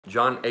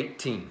John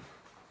 18.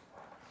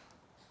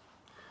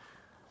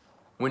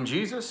 When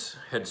Jesus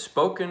had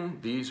spoken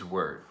these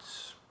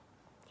words,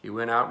 he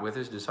went out with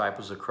his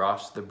disciples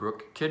across the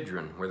brook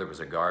Kidron, where there was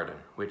a garden,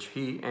 which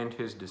he and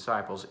his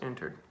disciples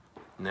entered.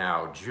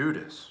 Now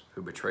Judas,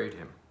 who betrayed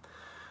him,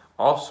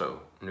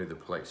 also knew the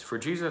place, for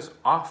Jesus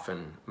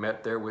often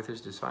met there with his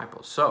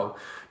disciples. So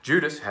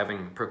Judas,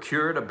 having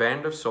procured a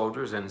band of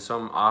soldiers and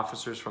some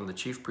officers from the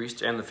chief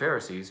priests and the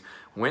Pharisees,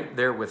 went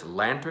there with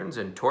lanterns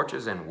and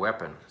torches and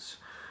weapons.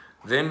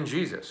 Then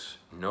Jesus,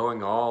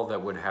 knowing all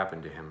that would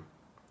happen to him,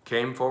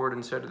 came forward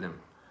and said to them,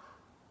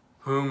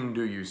 "Whom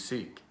do you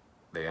seek?"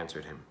 They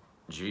answered him,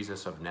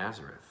 "Jesus of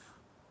Nazareth."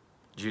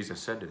 Jesus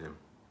said to them,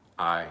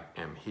 "I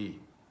am he."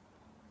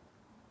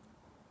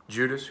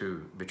 Judas,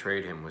 who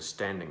betrayed him, was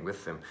standing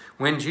with them.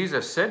 When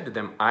Jesus said to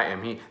them, "I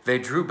am he," they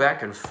drew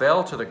back and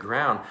fell to the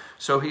ground.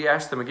 So he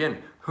asked them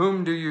again,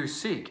 "Whom do you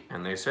seek?"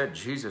 And they said,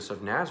 "Jesus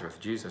of Nazareth."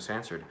 Jesus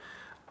answered,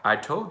 "I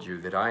told you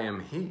that I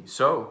am he.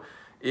 So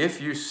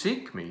if you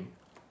seek me,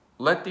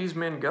 let these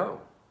men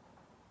go."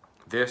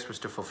 This was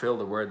to fulfill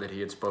the word that he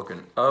had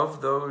spoken,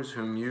 "Of those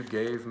whom you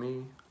gave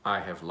me,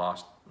 I have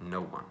lost no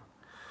one."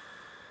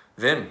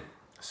 Then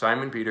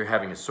Simon Peter,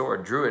 having a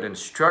sword, drew it and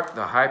struck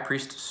the high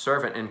priest's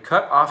servant and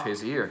cut off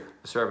his ear.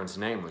 The servant's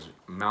name was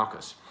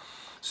Malchus.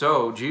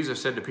 So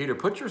Jesus said to Peter,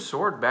 "Put your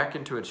sword back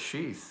into its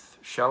sheath.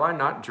 Shall I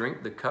not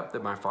drink the cup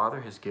that my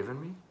Father has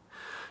given me?"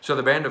 So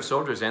the band of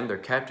soldiers and their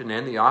captain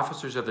and the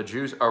officers of the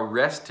Jews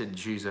arrested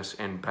Jesus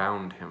and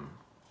bound him.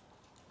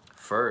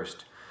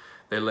 First,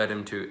 they led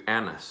him to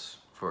Annas,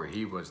 for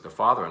he was the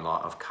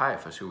father-in-law of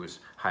Caiaphas, who was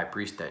high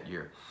priest that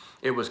year.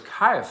 It was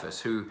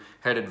Caiaphas who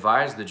had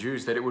advised the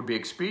Jews that it would be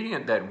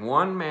expedient that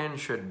one man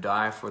should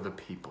die for the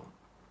people.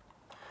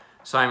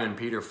 Simon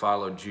Peter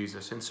followed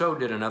Jesus, and so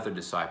did another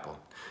disciple.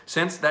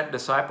 Since that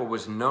disciple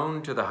was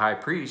known to the high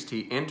priest,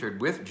 he entered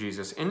with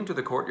Jesus into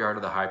the courtyard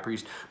of the high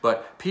priest,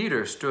 but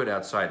Peter stood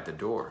outside the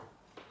door.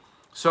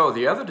 So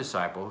the other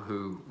disciple,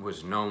 who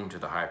was known to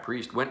the high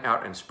priest, went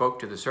out and spoke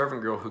to the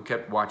servant girl who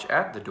kept watch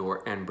at the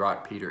door and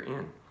brought Peter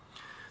in.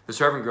 The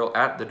servant girl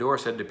at the door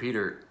said to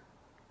Peter,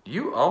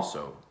 "You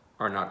also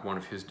are not one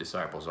of his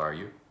disciples, are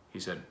you?" He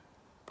said,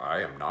 "I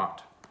am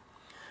not."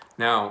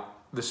 Now,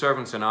 the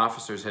servants and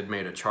officers had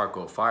made a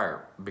charcoal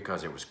fire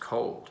because it was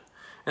cold,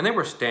 and they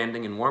were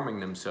standing and warming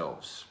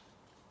themselves.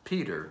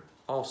 Peter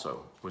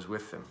also was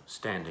with them,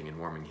 standing and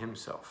warming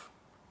himself.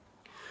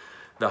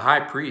 The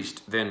high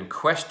priest then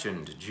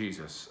questioned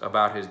Jesus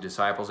about his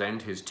disciples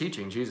and his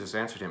teaching. Jesus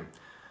answered him,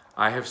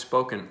 "I have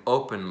spoken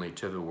openly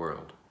to the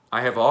world.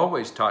 I have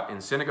always taught in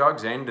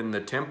synagogues and in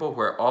the temple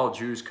where all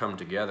Jews come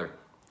together.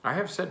 I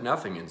have said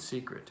nothing in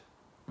secret.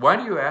 Why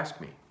do you ask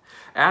me?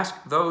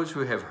 Ask those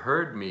who have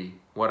heard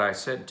me what I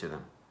said to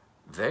them.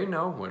 They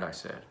know what I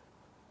said."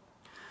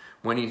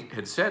 When he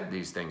had said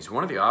these things,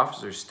 one of the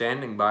officers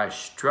standing by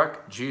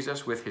struck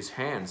Jesus with his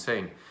hand,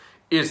 saying,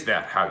 "Is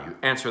that how you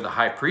answer the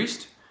high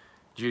priest?"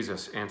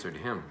 Jesus answered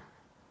him,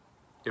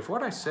 "If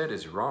what I said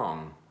is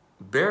wrong,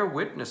 bear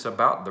witness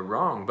about the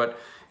wrong. But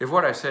if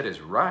what I said is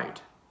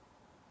right,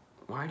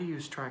 why do you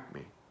strike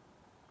me?"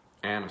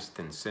 Annas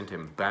then sent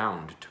him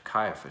bound to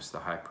Caiaphas,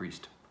 the high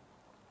priest.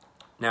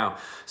 Now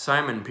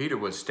Simon Peter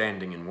was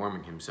standing and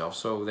warming himself,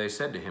 so they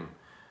said to him,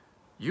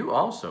 "You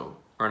also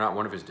are not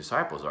one of his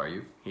disciples, are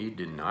you?" He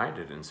denied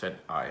it and said,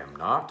 "I am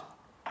not."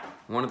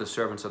 One of the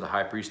servants of the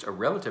high priest, a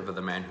relative of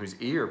the man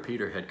whose ear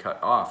Peter had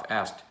cut off,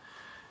 asked,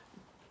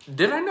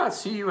 "Did I not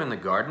see you in the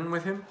garden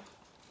with him?"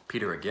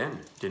 Peter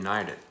again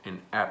denied it,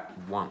 and at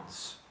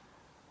once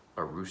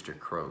a rooster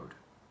crowed.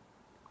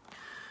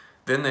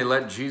 Then they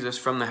led Jesus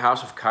from the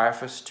house of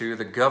Caiaphas to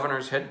the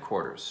governor's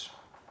headquarters.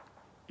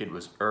 It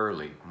was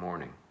early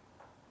morning.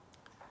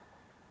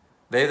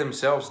 They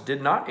themselves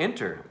did not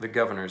enter the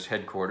governor's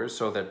headquarters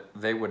so that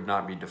they would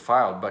not be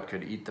defiled, but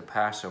could eat the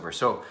Passover.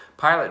 So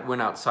Pilate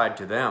went outside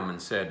to them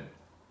and said,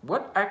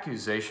 "What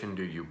accusation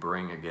do you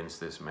bring against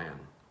this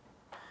man?"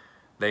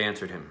 They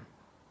answered him,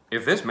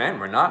 "If this man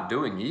were not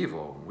doing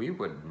evil, we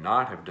would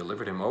not have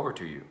delivered him over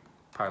to you."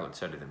 Pilate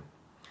said to them,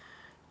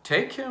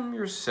 "Take him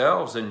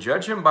yourselves and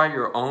judge him by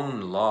your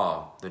own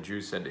law." The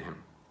Jews said to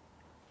him,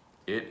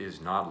 "It is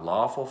not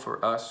lawful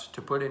for us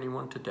to put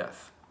anyone to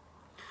death."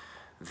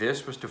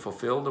 This was to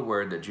fulfill the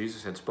word that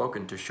Jesus had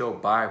spoken, to show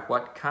by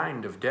what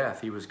kind of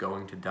death he was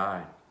going to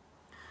die.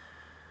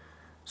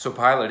 So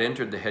Pilate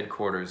entered the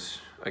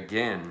headquarters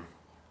again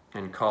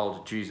and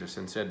called Jesus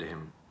and said to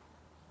him,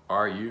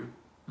 "Are you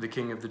the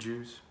king of the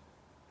Jews?"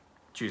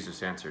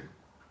 Jesus answered,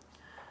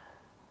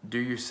 "Do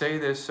you say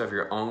this of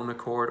your own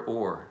accord,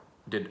 or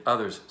did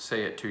others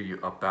say it to you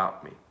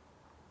about me?"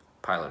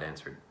 Pilate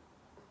answered,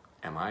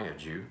 "Am I a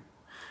Jew?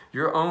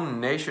 Your own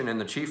nation and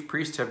the chief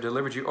priests have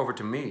delivered you over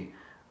to me.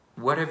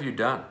 What have you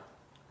done?"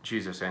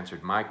 Jesus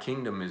answered, "My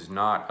kingdom is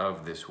not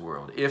of this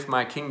world. If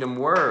my kingdom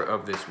were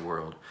of this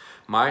world,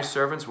 my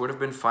servants would have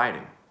been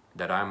fighting,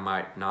 that I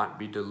might not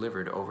be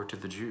delivered over to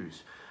the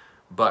Jews.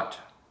 But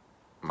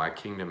my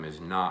kingdom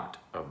is not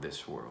of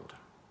this world."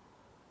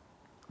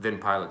 Then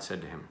Pilate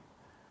said to him,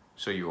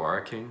 "So you are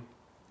a king?"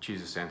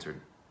 Jesus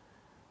answered,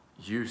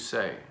 You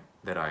say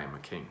that I am a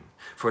king.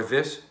 For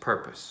this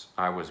purpose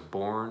I was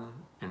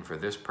born, and for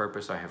this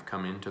purpose I have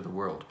come into the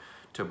world,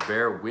 to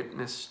bear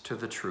witness to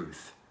the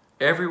truth.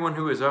 Everyone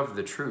who is of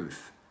the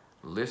truth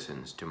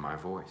listens to my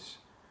voice."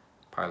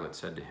 Pilate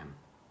said to him,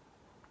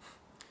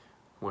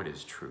 "What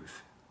is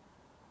truth?"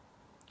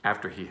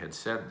 After he had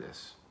said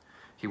this,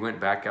 he went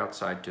back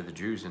outside to the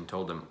Jews and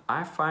told them,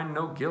 "I find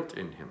no guilt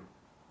in him.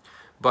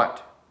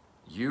 But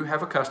you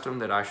have a custom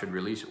that I should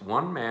release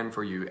one man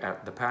for you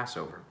at the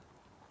Passover.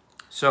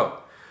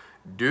 So,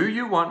 do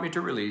you want me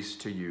to release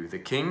to you the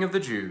King of the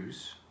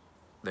Jews?"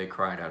 They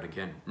cried out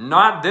again,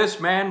 "Not this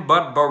man,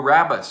 but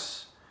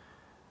Barabbas."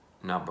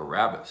 Now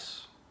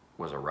Barabbas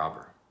was a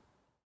robber.